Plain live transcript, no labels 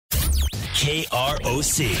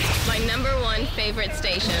KROC. My #1 favorite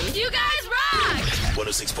station. You guys rock!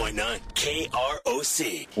 106.9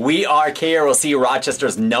 KROC. We are KROC,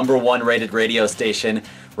 Rochester's #1 rated radio station.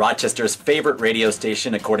 Rochester's favorite radio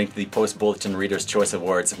station according to the Post-Bulletin Reader's Choice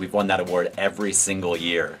Awards. We've won that award every single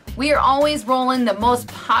year. We are always rolling the most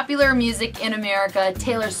popular music in America.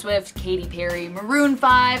 Taylor Swift, Katy Perry, Maroon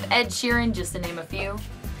 5, Ed Sheeran, just to name a few.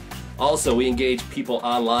 Also, we engage people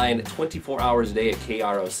online 24 hours a day at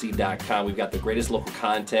KROC.com. We've got the greatest local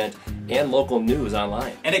content and local news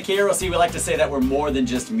online. And at KROC, we like to say that we're more than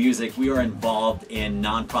just music. We are involved in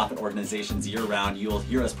nonprofit organizations year-round. You'll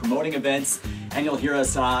hear us promoting events, and you'll hear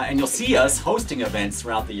us, and you'll see us hosting events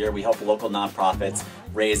throughout the year. We help local nonprofits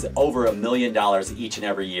raise over $1 million each and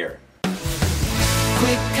every year.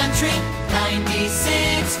 Quick Country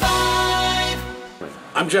 96.5.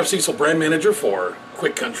 I'm Jeff Cecil, brand manager for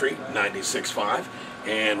Quick Country 96.5,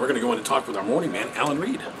 and we're going to go in and talk with our morning man, Alan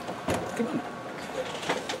Reed. Come on.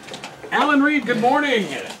 Alan Reed, good morning.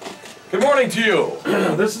 Good morning to you.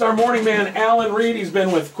 This is our morning man, Alan Reed. He's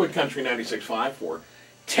been with Quick Country 96.5 for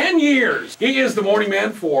 10 years. He is the morning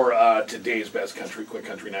man for today's best country, Quick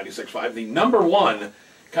Country 96.5, the #1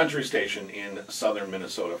 country station in southern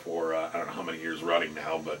Minnesota for, I don't know how many years running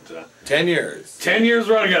now, but... 10 years. 10 years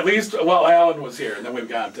running, at least. Well, Alan was here. And then we've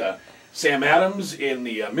got Sam Adams in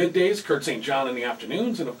the middays, Kurt St. John in the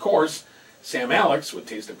afternoons, and of course, Sam Alex with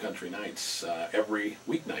Taste of Country Nights every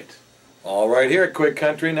weeknight. All right here at Quick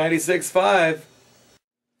Country 96.5.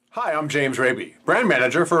 Hi, I'm James Raby, brand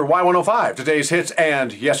manager for Y105, today's hits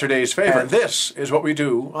and yesterday's favorite. This is what we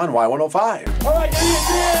do on Y105. All right, give me a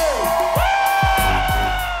cheer.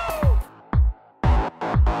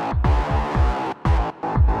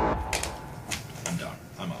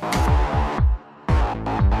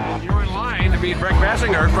 You're in line to meet Breck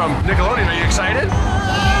Bassinger from Nickelodeon. Are you excited?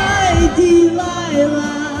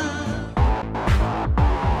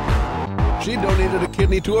 She donated a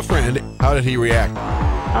kidney to a friend. How did he react?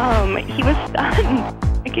 He was stunned.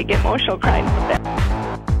 I could get emotional crying from that.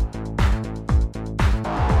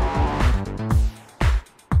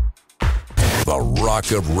 The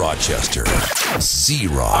Rock of Rochester.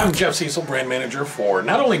 Z-Rock. I'm Jeff Cecil, brand manager for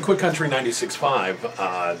not only Quick Country 96.5,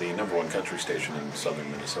 the #1 country station in southern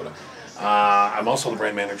Minnesota. I'm also the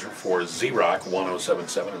brand manager for Z-Rock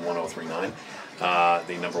 107.7 and 103.9,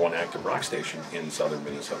 the #1 active rock station in southern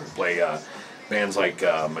Minnesota. We play bands like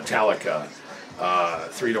Metallica,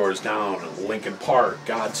 Three Doors Down, Linkin Park,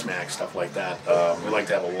 Godsmack, stuff like that. We like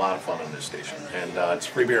to have a lot of fun on this station. And it's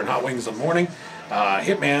free beer and hot wings in the morning.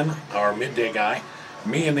 Hitman, our midday guy,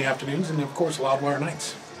 me in the afternoons, and of course Loudwire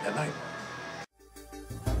nights at night.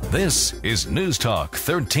 This is News Talk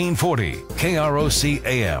 1340, KROC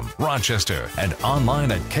AM, Rochester, and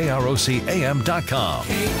online at krocam.com.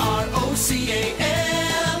 KROC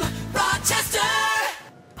AM, Rochester.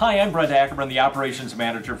 Hi, I'm Brent Ackerman, the Operations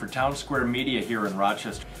Manager for Townsquare Media here in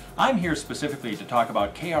Rochester. I'm here specifically to talk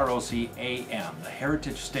about KROC AM, the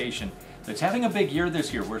heritage station that's having a big year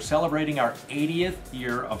this year. We're celebrating our 80th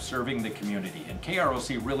year of serving the community, and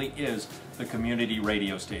KROC really is the community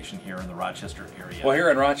radio station here in the Rochester area. Well,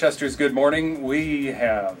 here in Rochester's Good Morning, we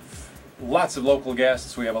have lots of local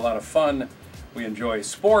guests. We have a lot of fun. We enjoy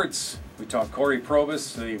sports. We talk. Corey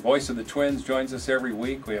Probus, the voice of the Twins, joins us every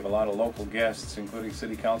week. We have a lot of local guests, including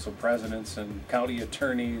city council presidents and county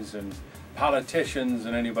attorneys and politicians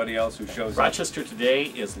and anybody else who shows up. Rochester Today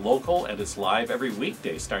is local and it's live every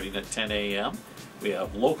weekday starting at 10 a.m. We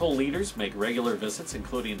have local leaders make regular visits,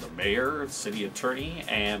 including the mayor, city attorney,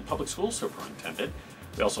 and public school superintendent.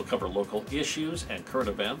 We also cover local issues and current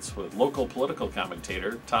events with local political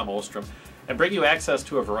commentator Tom Ostrom, and bring you access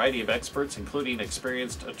to a variety of experts, including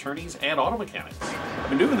experienced attorneys and auto mechanics. I've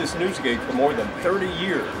been doing this news gig for more than 30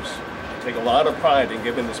 years. I take a lot of pride in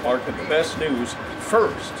giving this market the best news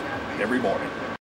first every morning.